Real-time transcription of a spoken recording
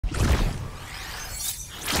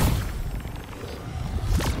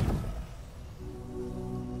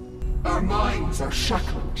minds are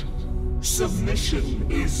shackled. Submission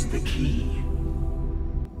is the key.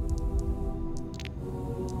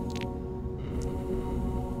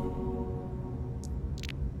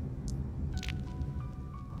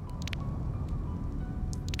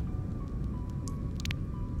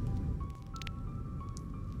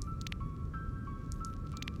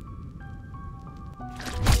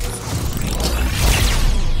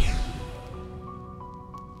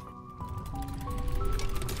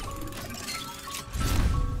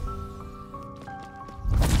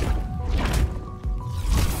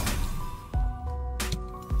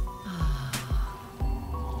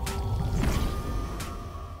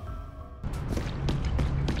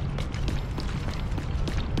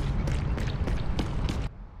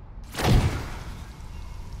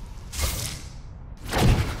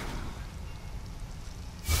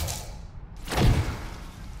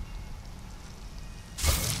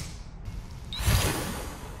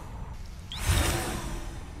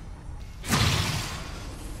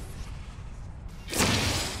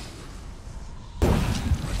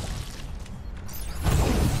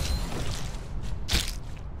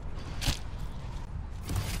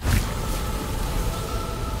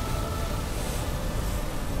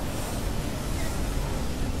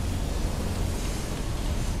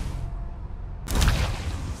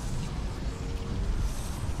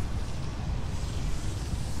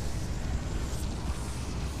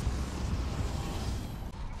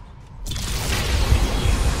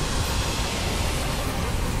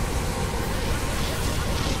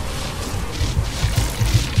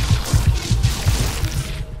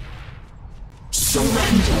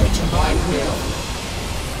 Surrender to my will.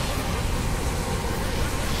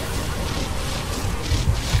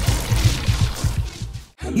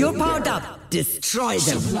 You're powered up. Destroy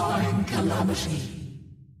them. Sublime calamity.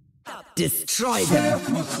 Destroy them.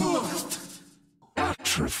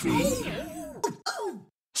 Atrophy.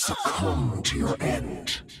 Succumb to your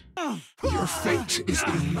end. Your fate is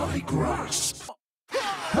in my grasp.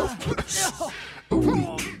 Helpless.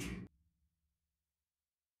 Weak.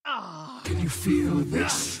 Can you feel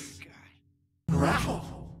this?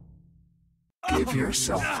 Rattle. Give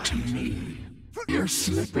yourself to me. You're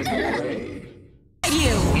slipping away.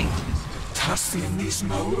 You!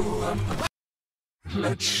 Tassimnismo.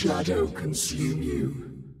 Let shadow consume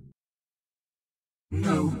you.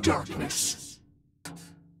 No darkness.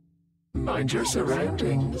 Mind your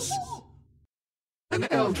surroundings. An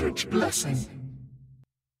eldritch blessing.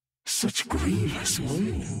 Such grievous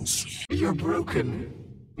wounds. You're broken.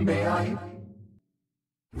 May I?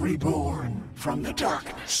 Reborn from the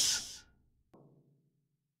darkness.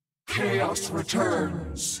 Chaos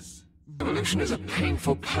returns. Evolution is a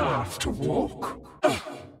painful path to walk.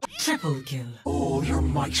 Triple kill. All your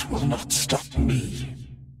might will not stop me.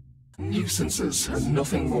 Nuisances and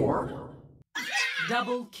nothing more.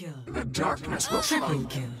 Double kill. The darkness will Triple find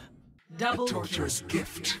kill. a Double kill. torturous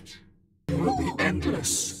gift. It will be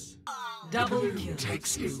endless. Double It kill.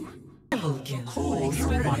 takes you. Triple kill. All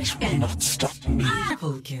your might will not stop me.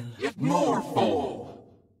 Triple kill. Yet more fall.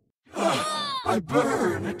 I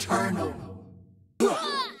burn eternal.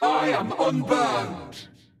 I am unbound.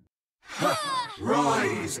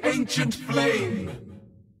 Rise, ancient flame.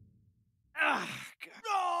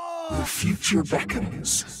 The future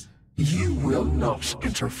beckons. You will not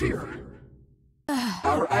interfere.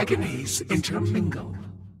 Our agonies intermingle.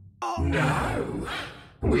 Now,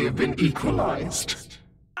 we have been equalized.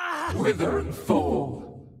 Wither and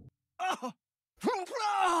fall.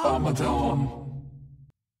 Amadon.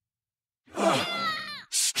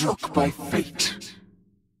 Struck by fate.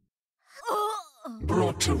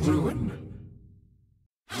 Brought to ruin.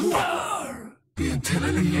 The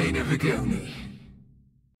intelligent Vigoni.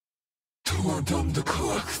 Tordom de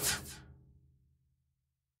Kocht.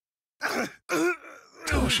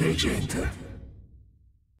 Toshe Gente.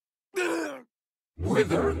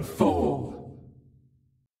 Wither and fall.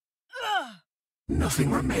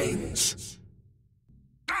 Nothing remains.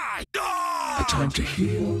 A time to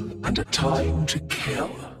heal and a time to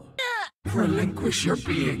kill. Relinquish your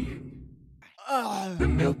being. The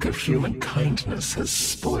milk of human kindness has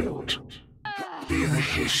spoiled. Be the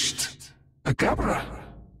Hisht, a Gabra.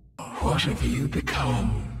 What have you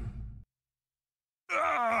become?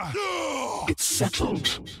 It's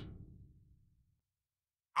settled.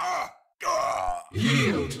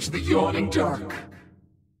 Yield to the yawning dark.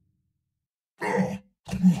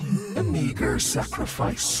 A meager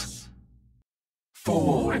sacrifice.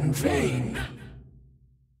 Fall in vain.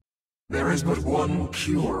 There is but one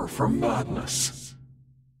cure for madness.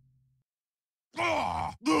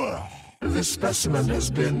 The specimen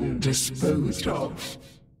has been disposed of.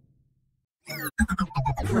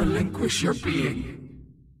 Relinquish your being.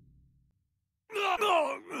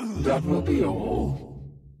 That will be all.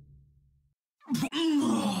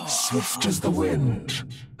 Swift as the wind,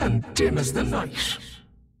 and dim as the night.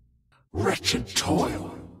 Wretched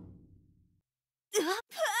toil.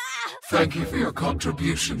 Thank you for your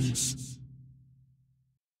contributions.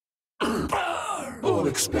 All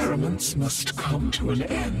experiments must come to an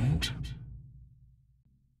end.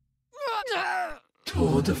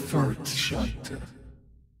 Toward the Fortschritte.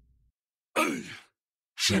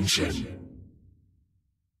 Shin Shin.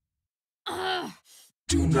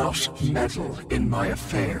 Do not meddle in my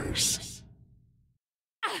affairs.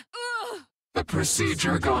 The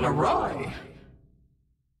procedure gone awry.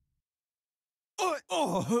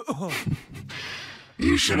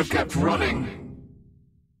 You should have kept running.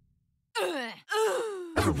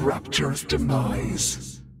 A rapturous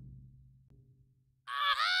demise.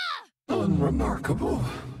 Unremarkable.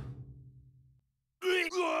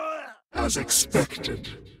 As expected.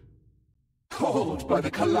 Called by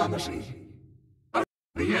the calamity.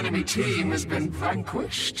 The enemy team has been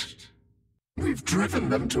vanquished. We've driven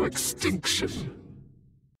them to extinction.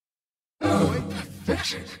 Oh,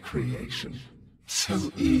 pathetic creation.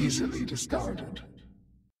 So easily discarded.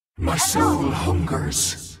 My soul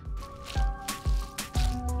hungers.